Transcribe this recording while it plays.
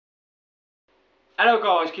Hello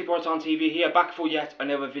guys, Keep Right On TV here, back for yet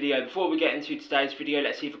another video. Before we get into today's video,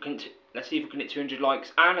 let's see if we can hit 200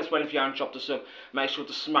 likes, and as well, if you haven't dropped a sub, make sure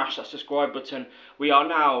to smash that subscribe button. We are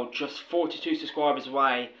now just 42 subscribers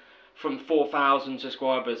away from 4,000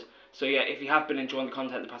 subscribers. So yeah, if you have been enjoying the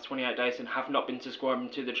content the past 28 days and have not been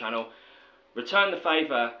subscribing to the channel, return the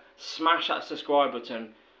favour, smash that subscribe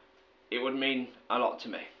button. It would mean a lot to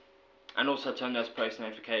me. And also turn those post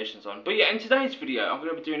notifications on. But yeah, in today's video, I'm going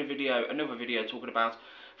to be doing another video talking about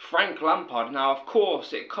Frank Lampard. Now, of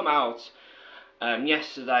course, it come out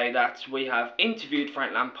yesterday that we have interviewed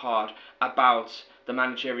Frank Lampard about the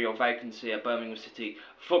managerial vacancy at Birmingham City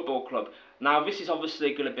Football Club. Now, this is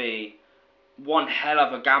obviously going to be one hell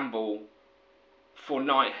of a gamble for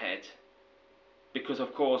Knighthead, because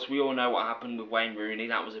of course we all know what happened with Wayne Rooney.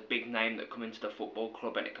 That was a big name that come into the football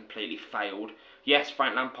club and it completely failed. Yes,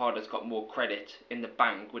 Frank Lampard has got more credit in the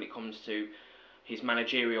bank when it comes to his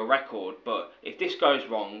managerial record, but if this goes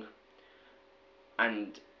wrong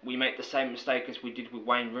and we make the same mistake as we did with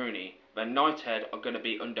Wayne Rooney, then Knighthead are going to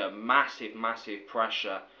be under massive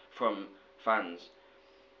pressure from fans.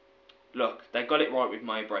 Look, they got it right with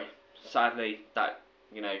Mowbray. Sadly, that,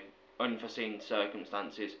 unforeseen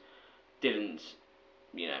circumstances didn't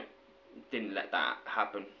let that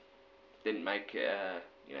happen. Didn't make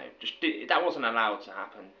it, that wasn't allowed to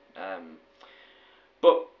happen.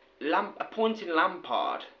 But appointing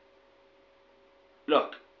Lampard,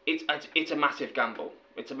 look, it's a massive gamble.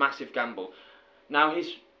 It's a massive gamble. Now,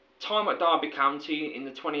 his time at Derby County in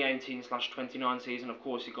the 2018/29 season, of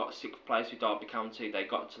course, he got 6th place with Derby County. They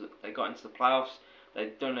got into the playoffs.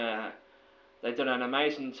 They'd done an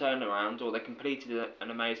amazing turnaround, or they completed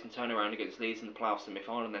an amazing turnaround against Leeds in the playoff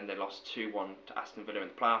semi-final, and then they lost 2-1 to Aston Villa in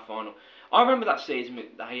the playoff final. I remember that season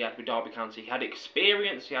that he had with Derby County. He had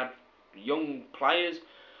experience, he had young players,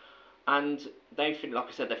 and like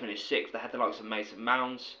I said, they finished 6th. They had the likes of Mason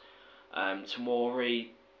Mount,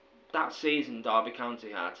 Tamori. That season Derby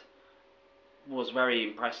County had was very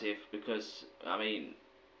impressive because,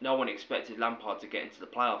 no one expected Lampard to get into the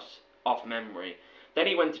playoffs off memory. Then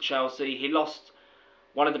he went to Chelsea. He lost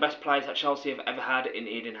one of the best players that Chelsea have ever had in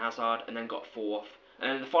Eden Hazard, and then got 4th. And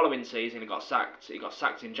then the following season, he got sacked. He got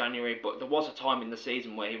sacked in January, but there was a time in the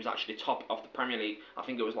season where he was actually top of the Premier League. I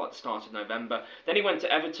think it was like the start of November. Then he went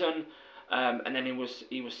to Everton, and then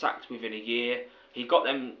he was sacked within a year. He got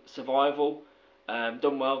them survival,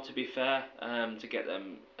 done well to be fair, to get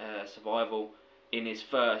them survival in his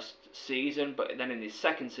first season. But then in his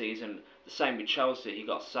second season, the same with Chelsea, he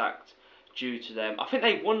got sacked due to them. I think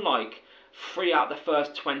they won like 3 out of the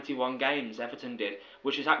first 21 games, Everton did,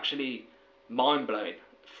 which is actually mind-blowing.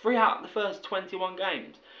 3 out of the first 21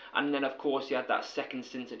 games. And then of course you had that second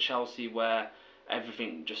stint at Chelsea where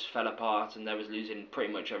everything just fell apart and they was losing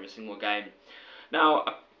pretty much every single game. Now,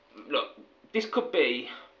 look, this could go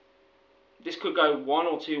one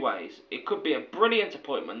or two ways. It could be a brilliant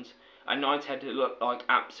appointment and Knighthead look like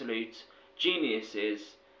absolute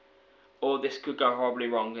geniuses, or this could go horribly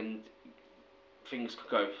wrong and things could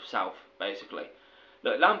go south, basically.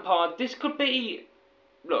 Look, Lampard, this could be...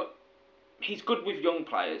 Look, he's good with young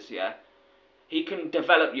players, yeah? He can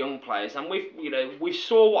develop young players, and we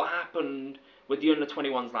saw what happened with the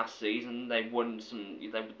under-21s last season. They won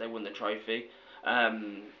they won the trophy.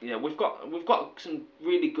 We've got some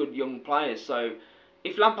really good young players, so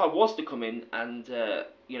if Lampard was to come in and,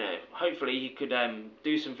 hopefully he could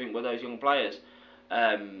do something with those young players,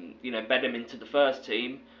 bed them into the first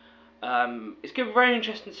team. It's going to be very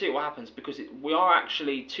interesting to see what happens, because we are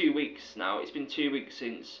actually 2 weeks now. It's been 2 weeks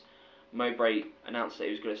since Mowbray announced that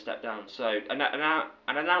he was going to step down. So an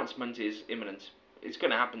announcement is imminent. It's going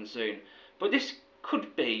to happen soon. But this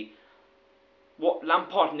could be what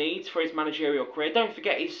Lampard needs for his managerial career. Don't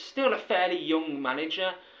forget, he's still a fairly young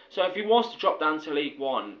manager. So if he wants to drop down to League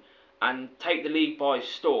One and take the league by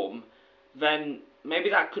storm, then maybe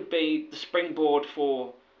that could be the springboard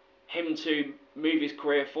for him to move his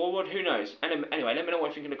career forward. Who knows? Anyway, let me know what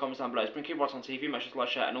you think in the comments down below. It's been Keep Right On TV. Make sure to like,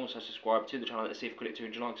 share, and also subscribe to the channel. Let's see if we can hit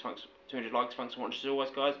 200 likes. Thanks for watching as always,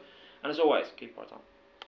 guys. And as always, keep right on.